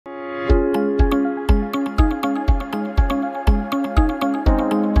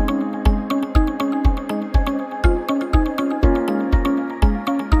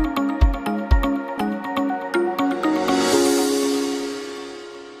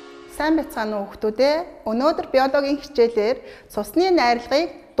сайн байцгаана уу хүүхдүүдээ. Өнөөдөр биологийн хичээлээр цусны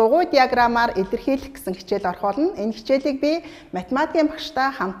найрлагыг дугуй диаграмаар илэрхийлэх гэсэн хичээл орхуулна. Энэ хичээлийг би математикийн багштай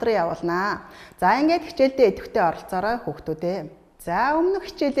хамтран явуулнаа. За ингээд хичээлдээ идэвхтэй оролцоорой хүүхдүүдээ. За өмнөх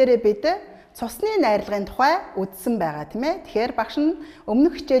хичээлээрээ бид цусны найрлагын тухай үзсэн байгаа тийм ээ. Тэгэхээр багш нь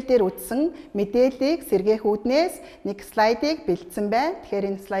өмнөх хичээлдээр үзсэн мэдээллийг сэргээх үүднээс нэг слайдыг бэлдсэн байна. Тэгэхээр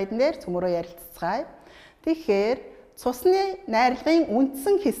энэ слайдн дээр цөмөрөө ярилцгаая. Тэгэхээр цусны найрлагын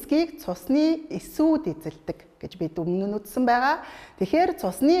үндсэн хэсгийг цусны эсүүд эзэлдэг гэж бид өмнө нь үзсэн байгаа. Тэгэхээр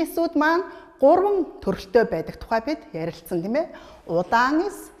цусны эсүүд маань 3 төрөлтэй байдаг тухай бид ярилцсан тийм ээ. Удаан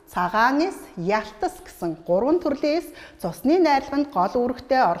эс, цагаан эс, ялтас гэсэн 3 төрлийн эс цусны найрлаганд гол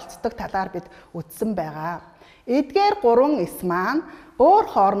үүрэгтэй оролцдог талаар бид үзсэн байгаа. Эдгээр 3 эс маань өөр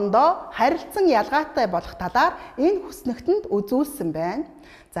хоорондоо харилцан ялгаатай болох талаар энэ хүснэгтэнд үзүүлсэн байна.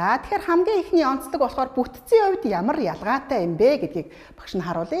 За тэгэхээр хамгийн ихний онцлог болохоор бүтцийн хувьд ямар ялгаатай юм бэ гэдгийг багш нь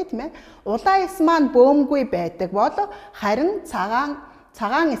харуулъя тийм ээ. Улаан эс маань бөөмгүй байдаг бол харин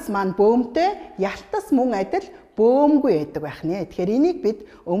цагаан эс маань бөөмтэй, ялтас мөн адил бөөмгүй байдаг байх нэ. Тэгэхээр энийг бид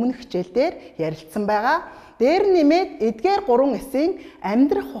өмнөх хичээлдээр ярилцсан байгаа. Дээр нэмээд эдгээр 3 эсийн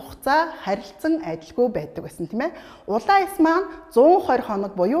амьдрах хугацаа харилцан адилгүй байдаг гэсэн тийм ээ. Улаан эс маань 120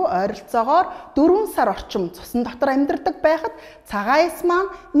 хоног буюу ойролцоогоор 4 сар орчим цусан дотор амьдардаг байхад цагаан эс маань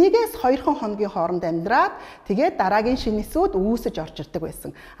 1-2 хоногийн хооронд амьдраад тэгээд дараагийн шинэ эсүүд үүсэж орж ирдэг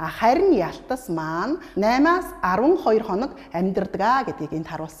байсан. Харин ялтас маань 8-12 хоног амьдардаг гэдгийг энд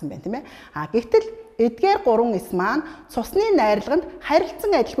харуулсан байна тийм ээ. Гэвтэл эдгээр 3 эс маань цусны найрлаганд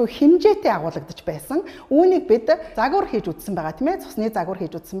харилцан адилгүй хэмжээтэй агуулгадж байсан. Үүнийг бид загвар хийж үзсэн байгаа тийм ээ. Цусны загвар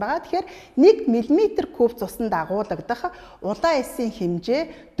хийж үзсэн байгаа. Тэгэхээр 1 мм куб цусанд агуулгадах улаан эсийн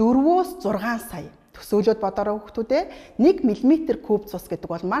хэмжээ 4-6 сая. Төсөөлөд бодороо хүүхдүүдээ 1 мм куб цус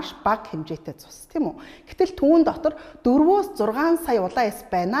гэдэг бол маш бага хэмжээтэй цус тийм үү. Гэтэл түүн дотор 4-6 сая улаан эс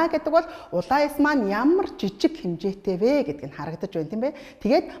байна гэдэг бол улаан эс маань ямар жижиг хэмжээтэй вэ гэдг нь харагдаж байна тийм бэ.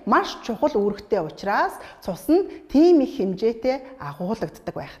 Тэгээд маш чухал үүрэгтэй учраас цус нь тийм их хэмжээтэй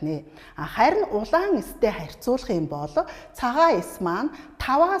агуулгаддаг байх нэ. Харин улаан эстэй харьцуулах юм бол цагаан эс маань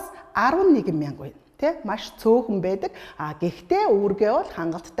 5-аас 11 мянга байна. Маш цөөхөн байдаг. Гэхдээ үүргээ бол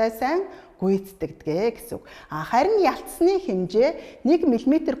хангалттай сайн гүйцэтгэдэг гэсэн үг. Харин ялцсны хэмжээ 1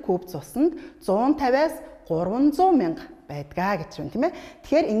 мм куб цусанд 150-аас 300 мянга байдгаа гэж байна тийм ээ.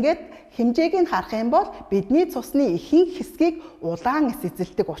 Тэгэхээр ингээд хэмжээг нь харах юм бол бидний цусны ихэнх хэсгийг улаан эс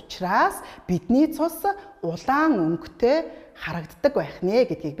эзэлдэг учраас бидний цус улаан өнгөтэй харагддаг байх нэ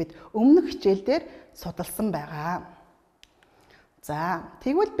гэдгийг бид өмнөх хичээлдээр судалсан байгаа. За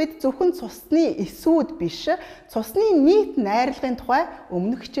тэгвэл бид зөвхөн цусны эсүүд биш цусны нийт найрлагын тухай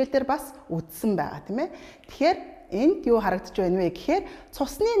өмнөх хичээлдэр бас үзсэн байгаа тийм ээ. Тэгэхээр энд юу харагдаж байна вэ гэхээр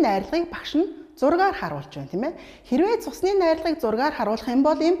цусны найрлагыг багш нь зургаар харуулж байна тийм ээ. Хэрвээ цусны найрлагыг зургаар харуулах юм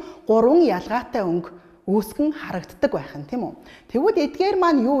бол ийм 3 ялгаатай өнгө үүсгэн харагддаг байх нь тийм үү. Тэгвэл эдгээр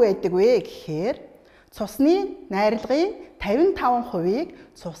маань юу байдаг вэ гэхээр цусны найрлагын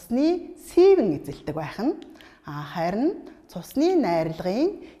 55%-ийг цусны сивэн эзэлдэг байх нь. Харин цусны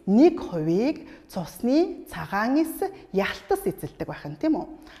найрлагын 1%-ийг цусны цагаан эс ялтас эзэлдэг байх нь тийм үү.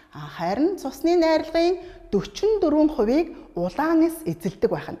 Харин цусны найрлагын 44%-ийг улаан эс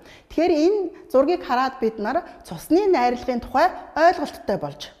эзэлдэг байх нь. Тэгэхээр энэ зургийг хараад бид нар цусны найрлагын тухай ойлголттой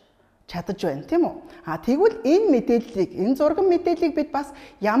болж чадаж байна тийм үү. Тэгвэл энэ мэдээллийг, энэ зурган мэдээллийг бид бас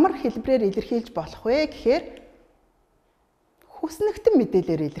ямар хэлбэрээр илэрхийлж болох вэ гэхээр хүснэгтэн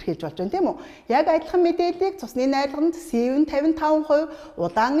мэдээлэлээр илэрхийлж болж байна тийм үү. Яг адилхан мэдээллийг цусны найрлаганд сивэн 55%,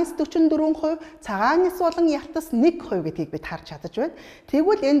 удаан эс 44%, цагаан эс болон ялтас 1% гэдгийг бид харж чадаж байна.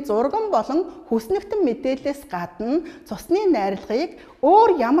 Тэгвэл энэ зурган болон хүснэгтэн мэдээллээс гадна цусны найрлагыг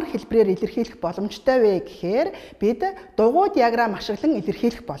өөр ямар хэлбэрээр илэрхийлэх боломжтой вэ гэхээр бид дугуй диаграм ашиглан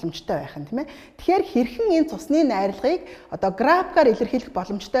илэрхийлэх боломжтой байх нь тийм ээ. Тэгэхээр хэрхэн энэ цусны найрлагыг графикаар илэрхийлэх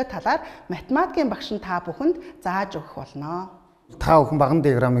боломжтой талаар математикийн багш нь та бүхэнд зааж өгөх болно. Та бүхэн баган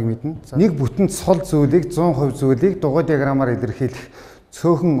диаграмыг мэднэ. Нэг бүтэнт сул зүйлийг 100% зүйлийг дугуй диаграмаар илэрхийлэх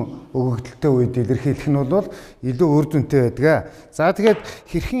цөөхөн өгөгдөлттэй үед илэрхийлэх нь бол илүү үр дүнтэй байдаг. За тэгээд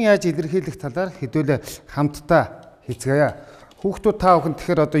хэрхэн яаж илэрхийлэх талаар хэдүүлээ хамтдаа хийцгээе. Хүүхдүүд та бүхэн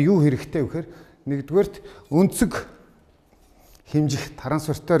тэгэхээр юу хэрэгтэй вэ гэхээр нэгдүгээрт өнцөг хэмжих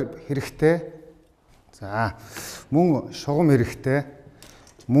трансвертор хэрэгтэй. За мөн шугам хэрэгтэй.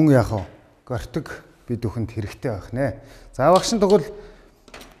 Мөн гортог бид бүхэнд хэрэгтэй байх нэ. За багш нь тэгвэл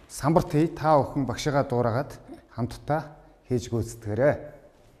самбарт хий та бүхэн багшигаа дуурайгаад хамтдаа хийж гүйцэтгэрэй.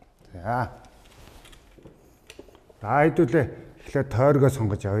 За хэдүүлээ эхлээд тойргоо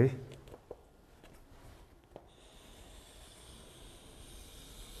сонгож авъя.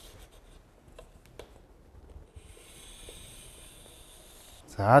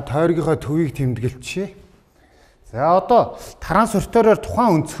 За тойргийнхоо төвийг тэмдэглэчихье. За одоо трансвертороор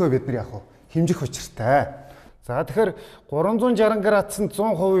тухайн өнцгөө бид нар яг хэмжих учиртай. За тэгэхээр 360 градус нь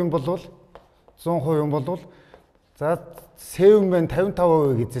 100% юм бол 100% юм бол за сэвэн байна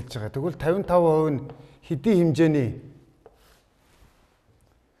 55% эзэлж байгаа. Тэгвэл 55% нь хэдийн хэмжээний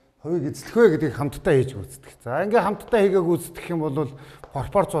хувийг эзлэх вэ гэдгийг хамтдаа хийж үздэг. За ингээ хамтдаа хийгээг үздэг юм бол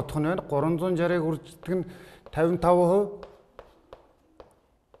пропорц бодох нь байна. 360-ыг үрждэг нь 55%.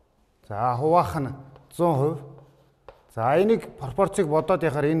 За хуваах нь 100%. За энийг пропорцийг бодоод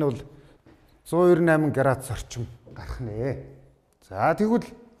яхаар энэ бол 198 градус орчим гарах нэ. За тэгвэл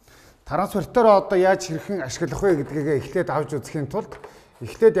трансвертороо одоо яаж хэрхэн ашиглах вэ гэдгийг эхлээд авч үзэхийн тулд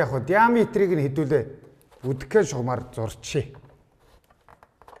эхлээд яг диаметрийг нь хэдүүлээ үдгхэн шугамар зурчихъя.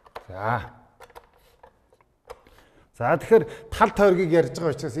 За тэгэхээр тал тойргийг ярьж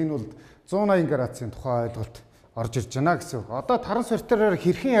байгаа учраас энэ бол 180 градусын тухай ойлголт орж ирж байна гэсэн үг. Одоо трансвертороор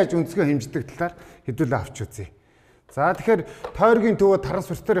хэрхэн яаж өнцгөө хэмждэг талаар хэдүүлээ авч үзье. За тэгэхээр тойргийн төвөө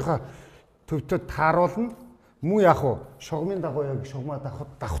трансверторынхаа төвтөд тааруулна. Мөн яг шугамын дагуу яг шугамаа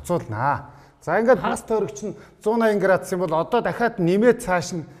давхцуулнаа. За ингээд хагас тойрогч нь 180 градус юм бол одоо дахиад нэмээд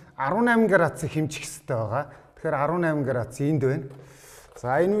цааш нь 18 градусыг хэмжих хэрэгтэй байгаа. Тэгэхээр 18 градус энд байна.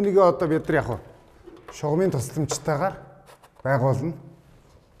 За энэ үнийг одоо бид нар яг шугамын тусламжтайгаар байгуулна.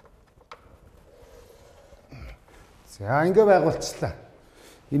 За ингээ байгуулчихлаа.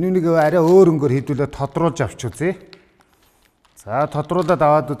 Энэ үнийг арай өөр өнгөөр хэдүүлээ тодруулж авч үзье. За тодруулаад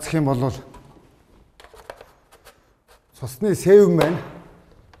аваад үзэх юм бол цусны сэвэн маань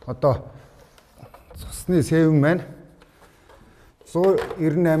одоо цусны сэвэн маань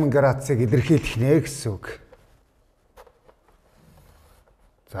 198 градусыг илэрхийлэх нэ гэсэн үг.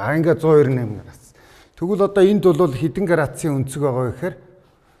 За ингээ 198 градус. Тэгвэл одоо энд бол хэдэн градусын өнцөг байгаа вэ гэхээр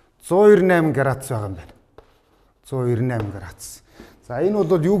 198 градус байгаа юм байна. 198 градус. За энэ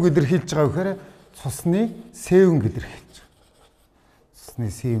бол юуг илэрхийлж байгаа вэ гэхээр цусны сэвэн илэрхийлж байгаа. Цусны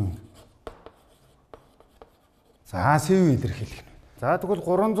сэвэн. За сэвэн илэрхийлэх нь. За тэгвэл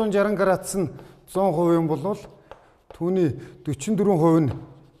 360 градус нь 100% юм бол түүний 44% нь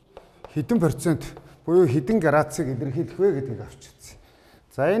хэдэн процент буюу хэдэн градусыг илэрхийлэх вэ гэдгийг авч үзье.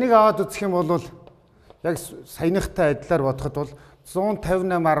 За энийг аваад үзэх юм бол яг саяныхтай адилаар бодоход бол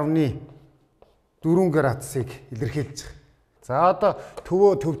 158.4 градусыг илэрхийлж байгаа. За одоо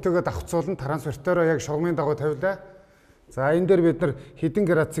төвтэйгээ давхцуулан трансвертороо яг шугамын дагуу тавилаа. За энэ дээр бид нар хэдэн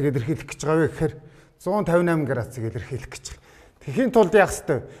градусыг илэрхийлэх гэж байгаа вэ гэхээр 158 градусыг илэрхийлэх гэж байгаа. Тэхийн тулд яах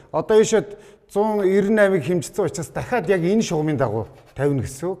ёстой? Одоо ийшээ 198-ыг хэмжсэн учраас дахиад яг энэ шугамын дагуу тавина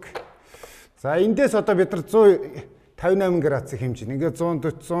гэсэн үг. За эндээс одоо бид нар 158 градусыг хэмжинэ. Ингээд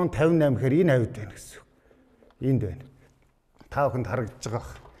 158 гэхээр энэ хавьд байна гэсэн үг. Энд байна. Та бүхэнд харагдаж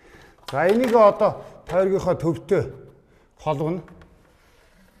байгаа. За энийг одоо тойргийнхоо төвтэй холгоно.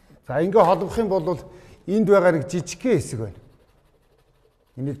 За ингээ холбох юм бол энд байгаа нэг жижигхэн хэсэг байна.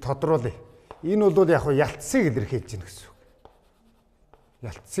 Энийг тодруулъя. Энэ бол яг ялцсыг илэрхийлж байна гэсэн үг.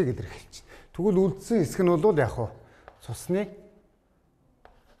 Ялцсыг илэрхийлж. Тэгвэл үлдсэн хэсэг нь бол яг цусны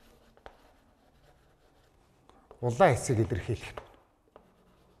улаан хэсгийг илэрхийлэх нь.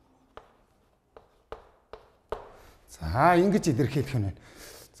 За ингэж илэрхийлэх нь байна.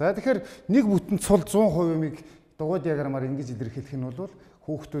 За тэгэхээр нэг бүтэн цул 100%-ыг дугуй диаграмаар ингэж илэрхийлэх нь бол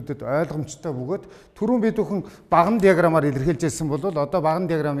хүүхдүүдэд ойлгомжтой бөгөөд түрүүн бид бүхэн баган диаграмаар илэрхийлж байсан бол одоо баган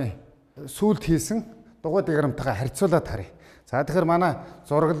диаграмын сүүлд хийсэн дугуй диаграмтайгаа харьцуулаад харъя. За тэгэхээр манай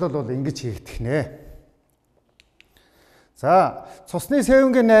зураглал бол ингэж хийгдэх нэ. За цусны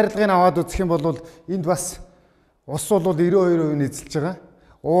сэвэнгийн найрлагыг аваад үзэх юм бол энд бас ус бол 92% эзэлж байгаа.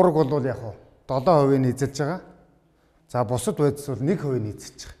 Уураг бол яг 7% эзэлж байгаа. За бусад байдас бол 1%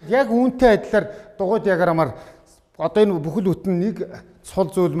 эзэлж байгаа. Яг үүнтэй адилаар дугуй диаграмаар одоо энэ бүхэл бүтэн нэг цул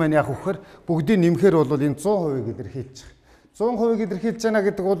зүйл маань яг вөхөр бүгдийг нэмэхээр бол энэ 100%-ыг илэрхийлж байгаа. 100%-ыг илэрхийлж байна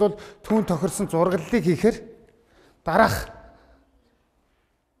гэдэг бол түүн тохирсон зураглалыг хийхээр дараах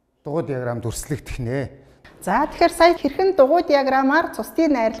дугуй диаграмд үрслэгдэх нэ. За тэгэхээр сая хэрхэн дугуй диаграмаар цусны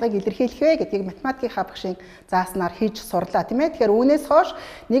найрлагыг илэрхийлэх вэ гэдгийг математикийн багшийн зааснаар хийж сурлаа тийм ээ. Тэгэхээр үүнээс хойш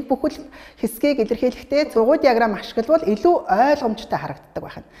нэг бүхэл хэсгийг илэрхийлэхдээ дугуй диаграм ашиглавал илүү ойлгомжтой харагддаг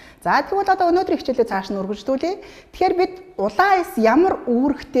байна. За тэгвэл одоо өнөөдрийн хичээлээ цааш нь үргэлжлүүлье. Тэгэхээр бид улаан эс ямар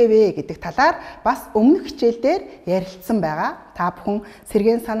үүрэгтэй вэ гэдэг талаар бас өмнөх хичээлдээр ярилцсан байгаа. Та бүхэн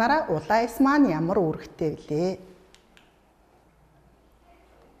сэргээн санаараа улаан эс маань ямар үүрэгтэй вэ?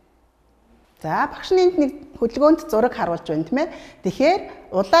 За багшны энд нэг хөдөлгөөнд зураг харуулж байна тийм ээ. Тэгэхээр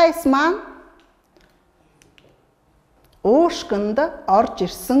улаан эс маань уушгинд орж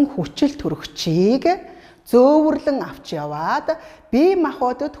ирсэн хүчил төрөгчийг зөөвөрлөн авч яваад бие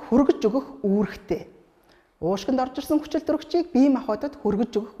махбодод хүргэж өгөх үүрэгтэй. уушгинд орж ирсэн хүчил төрөгчийг бие махбодод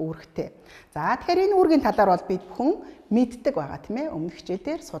хүргэж өгөх үүрэгтэй. За тэгэхээр энэ үүргийн талаар бол бид бүхэн мэддэг байгаа тийм ээ. Өмнөх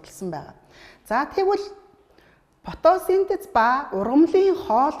хичээлээр судалсан байгаа. За тэгвэл фотосинтез ба ургамлын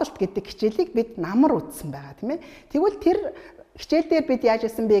хооллолт гэдэг хичээлийг бид намар үзсэн байгаа тийм ээ. Тэгвэл тэр хичээл дээр бид яаж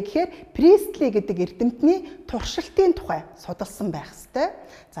хийсэн бэ гэхээр Priestley гэдэг эрдэмтний туршилтын тухай судалсан байх ёстой.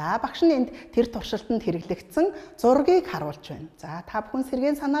 За багш нь энд тэр туршилтанд хэрэглэгдсэн зургийг харуулж байна. За та бүхэн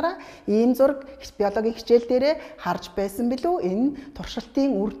сэргээн санаараа ийм зураг биологийн хичээл дээрээ харж байсан билүү? Энэ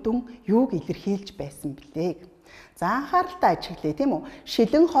туршилтын үр дүн юуг илэрхийлж байсан бэлээ? За анхааралтай ажиглая тийм үү?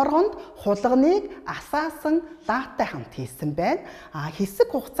 Шилэн хоргонд хулганыг асаасан лаатай хамт хийсэн байна. Хэсэг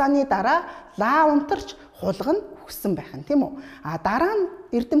хугацааны дараа лаа унтарч хулган өгсөн байх нь тийм үү? Дараа нь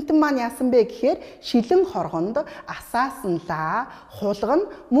эрдэмтэн маань яасан бэ гэхээр шилэн хоргонд асаасан лаа, хулган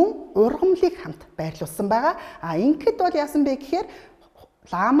мөн ургамлыг хамт байрлуулсан байгаа. Ингээд бол яасан бэ гэхээр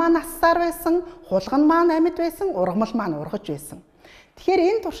лаа маань ассаар байсан, хулган маань амьд байсан, ургамал маань ургаж байсан. Тэгэхээр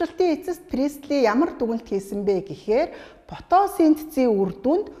энэ туршилтын эцэст Priestley ямар дүгнэлт хийсэн бэ гэхээр фотосинтезийн үр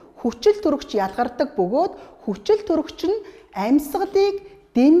дүнд хүчил төрөгч ялгардаг бөгөөд хүчил төрөгч нь амьсгалыг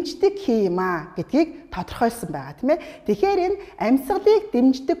дэмждэг хиймаа гэдгийг тодорхойлсон байгаа тийм ээ. Тэгэхээр энэ амьсгалыг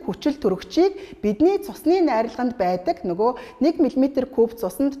дэмждэг хүчил төрөгчийг бидний цусны найрлаганд байдаг нөгөө 1 мм³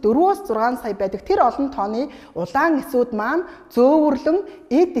 цуснд 4-6 сая байдаг тэр олон тооны улаан эсүүд маань зөөвөрлөн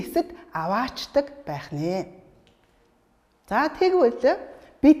эд эсэд аваачдаг байх нэ. За тэгвэл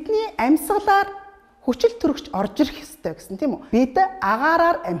бидний амьсгалаар хүчил төрөгч орж ирэх ёстой гэсэн тийм үү? Бид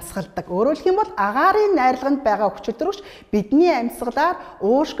агаараар амьсгалдаг. Өөрөөр хэлэх юм бол агаарын найрлаганд байгаа хүчил төрөгч бидний амьсгалаар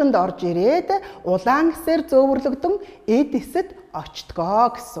уушгинд орж ирээд улаан эсээр зөөвөрлөгдөн эд эсэд очтгоо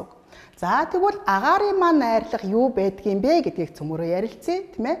гэсэн. За тэгвэл агаарын маань найрлага юу байдгийм бэ гэдгийг цөмөрөө ярилцъя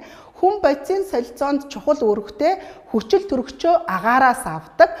тийм ээ. Хүн бодисын солилцоонд чухал үүрэгтэй хүчил төрөгчөө агаараас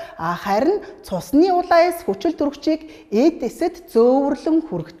авдаг. Харин цусны улаанаас хүчил төрөгчийг эд эсэд зөөвөрлөн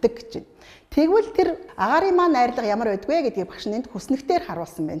хүргэдэг гэж байна. Тэгвэл тэр агаарын маань найрлага ямар байдгүй гэдгийг багш нь энд хүснэгтээр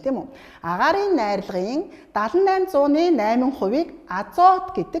харуулсан байна тийм үү? Агаарын найрлагын 78%-ийг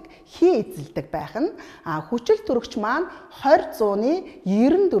азот гэдэг хий эзэлдэг байх нь хүчил төрөгч маань 20%-ийг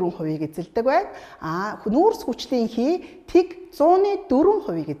 94%-ийг эзэлдэг байна. Нүүрс хүчлийн хий тэг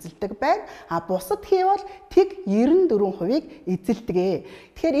 104%-ийг эзэлдэг байна. Бусад хий бол тэг 94%-ийг эзэлдэг.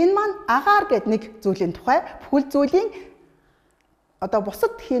 Тэгэхээр энэ маань агаар гэдэг нэг зүйлийн тухай бүхэл зүйлийн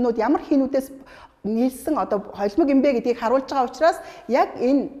бусад хийнүүд ямар хийнүүдээс нийлсэн холимог юм бэ гэдгийг харуулж байгаа учраас яг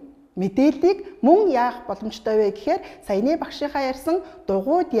энэ мэдээллийг мөн яах боломжтой вэ гэхээр саяны багшийнхаа ярьсан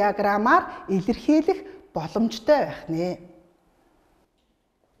дугуй диаграмаар илэрхийлэх боломжтой байх нэ.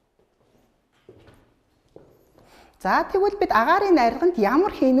 За тэгвэл бид агаарын найрлаганд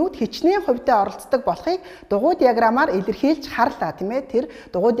ямар хийнүүд хичнээн хувьтай оролцдог болохыг дугуй диаграмаар илэрхийлж харлаа тийм ээ. Тэр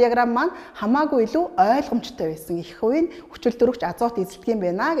дугуй диаграм маань хамаагүй илүү ойлгомжтой байсан. Их хувийн хүчил төрөгч азот эзэлдэг юм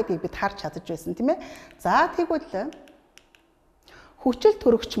байна гэдгийг бид харж чадаж байсан тийм ээ. За тэгвэл хүчил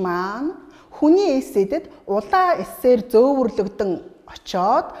төрөгч маань хүний эсэдэд улаан эсээр зөөвөрлөгдөн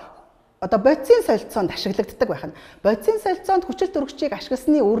очоод бодисын солилцоонд ашиглагддаг байх нь. Бодисын солилцоонд хүчил төрөгчийг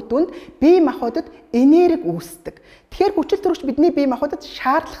ашигласны үр дүнд бие махбодод энерги үүсдэг. Тэгэхээр хүчил төрөгч бидний бие махбодод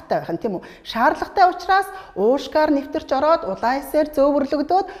шаардлагатай байх нь тийм үү? Шаардлагатай учраас уушгаар нэвтэрч ороод улаан эсээр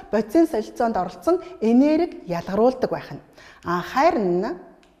зөөвөрлөгдөөд бодисын солилцоонд оролцсон энерги ялгаруулдаг байх нь. Харин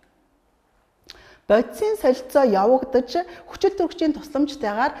бодисын солилцоо явагдаж хүчил төрөгчийн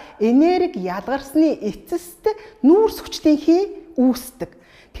тусламжтайгаар энерги ялгарсны эцэст нүүрс хүчлийн хий үүсдэг.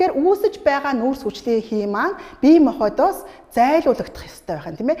 Тэгэхээр үүсэж байгаа нүүрс хүчлийн хий маань бие махбодоос зайлуулагдах ёстой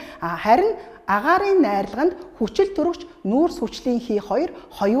байх нь тийм ээ. Харин агаарын найрлаганд хүчил төрөгч нүүрс хүчлийн хий хоёр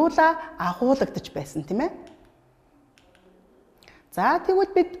хоёулаа агуулгадж байсан тийм ээ. За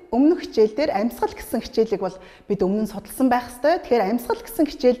тэгвэл бид өмнөх хичээл дээр амьсгал гэсэн хичээлийг бол бид өмнө нь судалсан байх ёстой. Тэгэхээр амьсгал гэсэн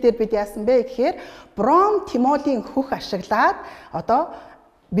хичээл дээр бид яасан бэ гэхээр бром тимолын хөх ашиглаад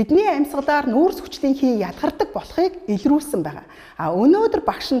бидний амьсгалаар нүүрс хүчлийн хий ялгардаг болохыг илрүүлсэн байгаа. Өнөөдөр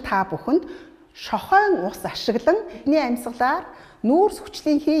багш нь та бүхэнд шохойн ус ашиглан бидний амьсгалаар нүүрс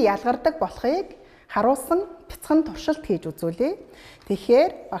хүчлийн хий ялгардаг болохыг харуулсан бяцхан туршилт хийж үзүүлье.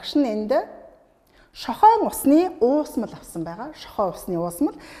 Тэгэхээр багш нь энд шохойн усны уусмал авсан байгаа. Шохой усны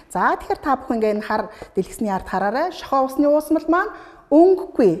уусмал. За тэгэхээр та бүхэн ингээд хар дэлгэсний ард хараарай. Шохой усны уусмал маань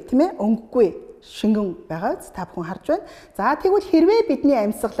өнгөгүй тийм ээ? Өнгөгүй шингэн байгааз та бүхэн харж байна. За тэгвэл хэрвээ бидний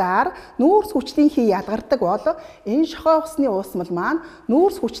амьсгалаар нүүрс хүчлийн хий ялгардаг бол энэ шохой усны уусмал маань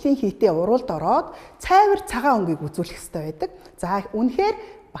нүүрс хүчлийн хийтэй уралд ороод цайвар цагаан өнгийг үзүүлэх ёстой байдаг. За үнэхээр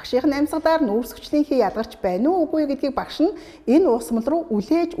багшийн амьсгалаар нүүрс хүчлийн хий ялгарч байна уу үгүй гэдгийг багш нь энэ уусмал руу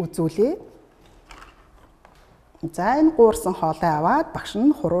үлээж үзүүлээ. За энэ гуурсан хоолой аваад багш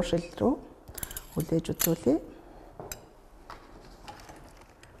нь хуруушил руу Хүлээж үзүүлье.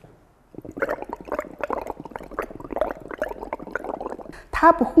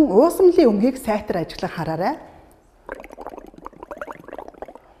 Та бүхэн уусамлын өнгийг сайтар ажиглан хараарай.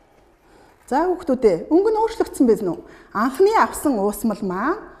 За хүүхдүүдээ, өнгө нь өөрчлөгдсөн биз нү? Анхны авсан уусмал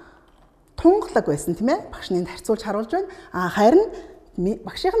маань тунгалаг байсан тийм ээ. Багшны харьцуулж харуулж байна. Харин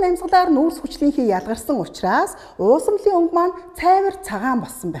багшийн амьсгалаар нүүрс хүчлийнхээ ялгарсан учраас уусамлын өнгө маань цайвар цагаан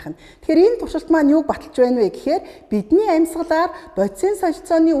болсон байх нь. Тэгэхээр энэ туршилт маань юуг баталж байна вэ гэхээр бидний амьсгалаар бодисын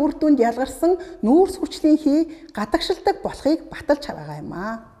солилцооны үр дүнд ялгарсан нүүрс хүчлийнхээ гадагшилдаг болохыг баталж байгаа юм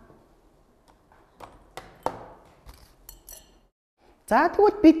аа. За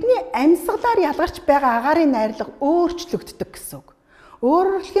тэгвэл бидний амьсгалаар ялгарч байгаа агаарын найрлага өөрчлөгддөг гэсэн үг.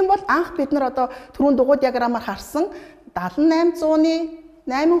 Өөрөөр хэлэх юм бол анх бид нар одоо түрүүн дугуй диаграмаар харсан 78%-ны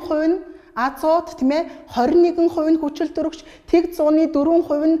 8% нь азот тийм ээ 21% нь хүчил төрөгч, тэг 100-ны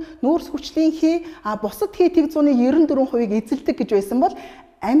 4% нь нүүрс хүчлийнхээ бусад тэг 100-ны 94%-ийг эзэлдэг гэж байсан бол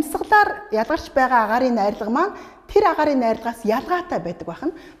амьсгалаар ялгарч байгаа агаарын найрлага маань тэр агаарын найрлагаас ялгаатай байдаг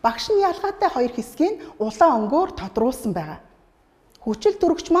байна. Багш нь ялгаатай хоёр хэсгийг улаан өнгөөр тодруулсан байгаа. Хүчил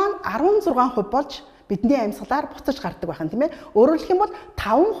төрөгч маань 16% болж бидний амьсгалаар буцаж гардаг байна тийм ээ. Өөрөөр хэлэх юм бол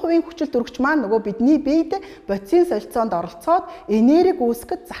 5% хүчил төрөгч маань нөгөө бидний биед бодисын солилцоонд оролцоод энерги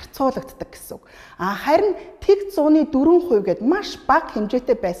үүсгэхэд зарцуулагддаг гэсэн үг. Харин тэг 100-ны 4% гээд маш бага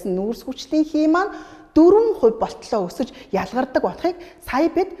хэмжээтэй байсан нүүрс хүчлийнхээ маань 4% болтлоо өсөж ялгардаг болохыг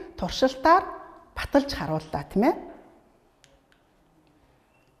сая бид туршилтаар баталж харууллаа тийм ээ.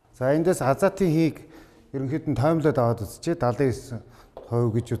 За эндээс азатын хийг ерөнхийдөө таймлаад аваад үзчихээ 79%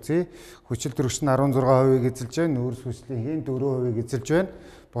 гэж үзье. Хүчил төрөгч нь 16%-ийг эзэлж байна. Нүүрс хүчлийн 4%-ийг эзэлж байна.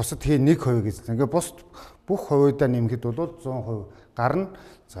 Бусад хий 1%-ийг эзэлж байна. Ингээ бус бүх хувиудаа нэмэхэд бол 100% гарна.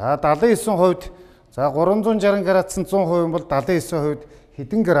 За 79%-д за 360 градусын 100% бол 79%-д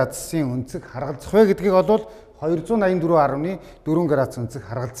хэдэн градусын өнцөг харгалзах вэ гэдгийг бол 284.4 градус өнцөг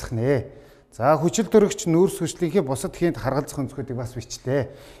харгалзах нэ. За хүчил төрөгч нүүрс хүчлийнхээ бусад хийнд харгалзах өнцгүүдийг бас бичтээ.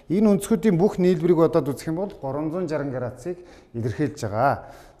 Энэ өнцгүүдийн бүх нийлбэрийг бодоод үзэх юм бол 360 градусыг илэрхийлж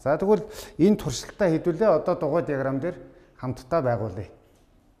байгаа. За тэгвэл энэ туршилтаа хэдүүлээ одоо дугуй диаграм дээр хамтдаа байгуулъя.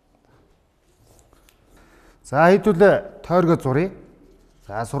 За хэдүүлээ тойргоо зуръя.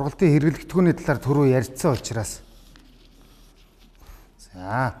 За сургалтын хэрэглэгдэхүүний талаар түрүү ярьсан учраас.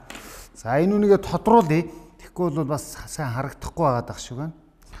 За энэ үнийг тодруулъя. Тэгэхгүй бол бас сайн харагдахгүй байгаа дах шиг байна.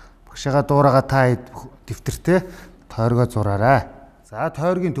 Багшаага дуурайгаа та дэвтэртээ тойргоо зураарай. За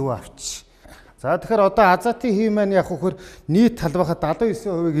тойргийн төв авч. За тэгэхээр одоо азатын хий маань яг хөхөр нийт талбайхад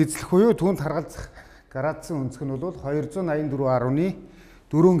 79%-ийг эзлэх буюу түүнд харгалзах градусын өнцөг нь бол 284.4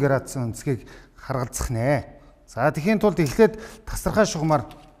 градусын өнцгийг харгалзах нэ. За тэхийн тулд эхлээд тасархай шугамар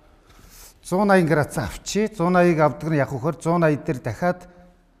 180 градус авчи. 180-ыг авдаг нь яг хөхөр 180 дээр дахиад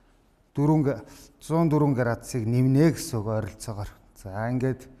 104 градусыг нэмнэ гэсэн үг ойролцоогоор. За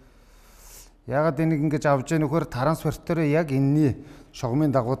ингээд ягаад энийг ингэж авж яах нөхөр трансфертерээ яг энэний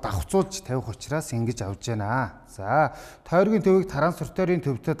шугамын дагуу давхцуулж тавих учраас ингэж авж байна. За тойргийн төвийг трансфертерийн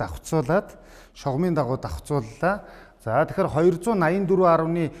төвтэй давхцуулаад шугамын дагуу давхцууллаа. За тэгэхээр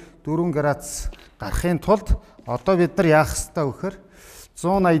 284.4 градус гарахын тулд одоо бид нар яах ёстой вэ гэхээр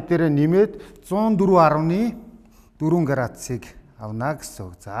 180 дээрээ нэмээд 104.4 градусыг авна гэсэн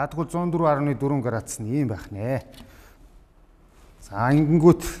үг. За тэгвэл 104.4 градус нь ийм байх нэ. За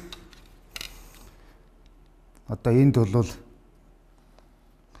ингэнгүүт одоо энд бол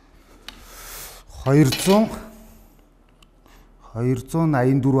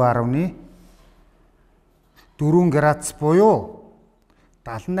 284.4 градус буюу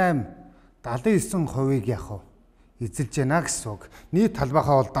 79%-ийг яах вэ? Эзэлж байна гэсэн үг. Нийт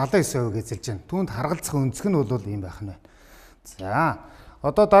талбайхаа бол 79%-ийг эзэлж байна. Түүнд харгалзах өнцөг нь бол ийм байх нь байна. За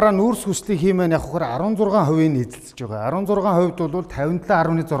одоо дараа нүүрс хүчлийн хий маань яг хөхөр 16%-ийг эзэлж байгаа. 16%-д бол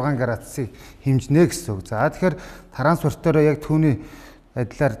 57.6 градусыг хэмжнэ гэсэн үг. За тэгэхээр трансфертероо яг түүний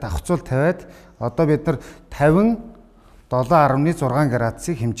адилаар давхцуул тавиад одоо бид нар 57.6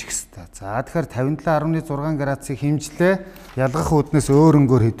 градусыг хэмжих хэрэгтэй. За тэгэхээр 57.6 градусыг хэмжлээ. Ялгах үүднээс өөр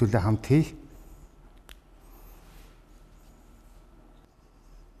өнгөөр хэдүүлээ хамт хий.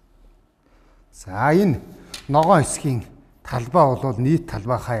 За энэ ногоон хэсгийн талбай бол нийт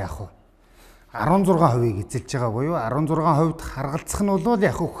талбайхаа яах вэ? 16%-ийг эзэлж байгаа буюу 16%-д харгалзах нь бол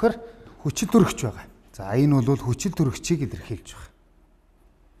яах вэ гэхээр хүчил төрөгч байгаа. За энэ бол хүчил төрөгчийг илэрхийлж байгаа.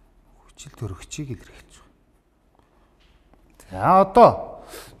 Хүчил төрөгчийг илэрхийлж байгаа. За одоо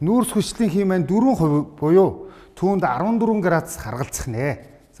нүүрс хүчлийн хий маань 4% буюу түүнд 14 градус харгалзах нэ.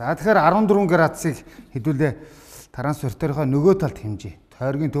 За тэгэхээр 14 градусыг хэдүүлээ трансфертерийнхаа нөгөө талд хэмжээ.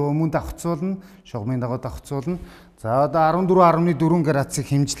 Тойргийн төв өмнө давхцуулна, шугамын дагуу давхцуулна. За одоо 14.4 градусыг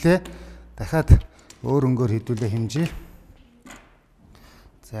хэмжлээ. дахиад өөр өнгөөр хэдүүлээ хэмжээ.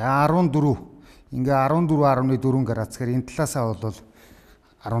 За 14. Ингээ 14.4 градусаар энэ талаасаа бол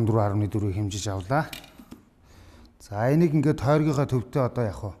 14.4 хэмжиж авлаа. За энийг ингээд тойргийнхаа төвдөө одоо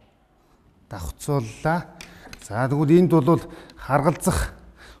яг хуу давхцууллаа. За тэгвэл энд бол харгалзах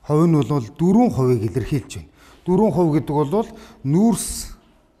хувь нь бол 4% илэрхийлж байна. 4% гэдэг бол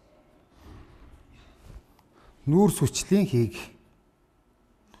нүүрс хүчлийн хийг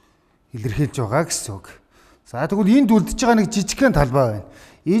илэрхийлж байгаа гэсэн үг. За тэгвэл энд үлдэж байгаа нэг жижигхэн талбай байна.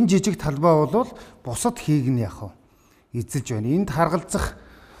 Энэ жижиг талбай бол бусад хийг нь яг хуу эзэлж байна. Энд харгалзах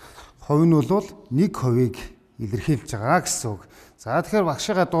хувь нь бол 1%-ийг илэрхийлж байгаа гэсэн үг. За тэгэхээр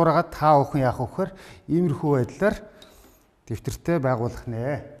багшигаа дуурайгаад та бүхэн яах вэ гэхээр иймэрхүү байдлаар дэвтэртээ байгуулах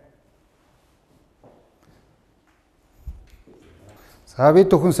нэ. За бид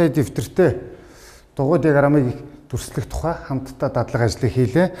бүхэн сая дэвтэртээ дугуй диаграмыг дүрслэх тухай хамтдаа дадлага ажлыг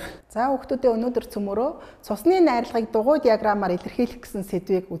хийлээ. За хүүхдүүдээ өнөөдөр цөмөрөө цусны найрлагыг дугуй диаграмаар илэрхийлэх гэсэн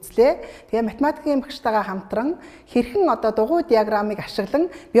сэдвийг үзлээ. Тэгээ математикийн багштайгаа хамтран хэрхэн одоо дугуй диаграмыг ашиглан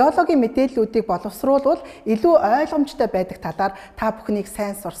биологийн мэдээллүүдийг боловсруулбал илүү ойлгомжтой байдаг талаар та бүхнийг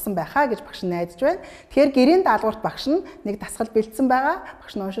сайн сурсан байхаа гэж багш нь найдаж байна. Тэгэхээр гэрийн даалгаварт багш нь нэг дасгал бэлдсэн байгаа.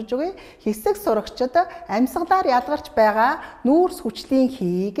 Багш нь уншиж өгье. Хэсэг сурагчид амьсгалаар ялгарч байгаа нүүрс хүчлийн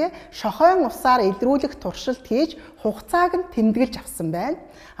хийг шохойн усаар илрүүлэх туршилт хийж хугацааг нь тэмдэглэж авсан байна.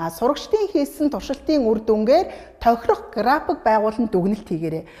 Сурагчдын хийсэн туршилтын үр дүнгээр тохирох график байгуулан дүгнэлт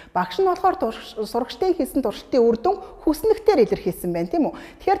хийгээрэй. Багш нь болохоор сурагчдын хийсэн туршилтын үр дүн хүснэгтээр илэрхийлсэн байна, тийм үү?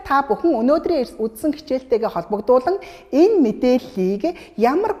 Тэгэхээр та бүхэн өнөөдрийн үзсэн хичээлтэйгээ холбогдуулан энэ мэдээллийг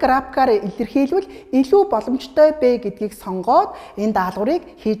ямар графикаар илэрхийлвэл илүү боломжтой бэ гэдгийг сонгоод энэ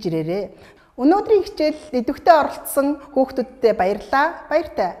даалгаврыг хийж ирээрэй. Өнөөдрийн хичээл идэвхтэй оролцсон хүүхдүүдтэй баярлалаа.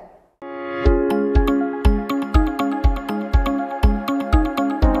 Баяртай.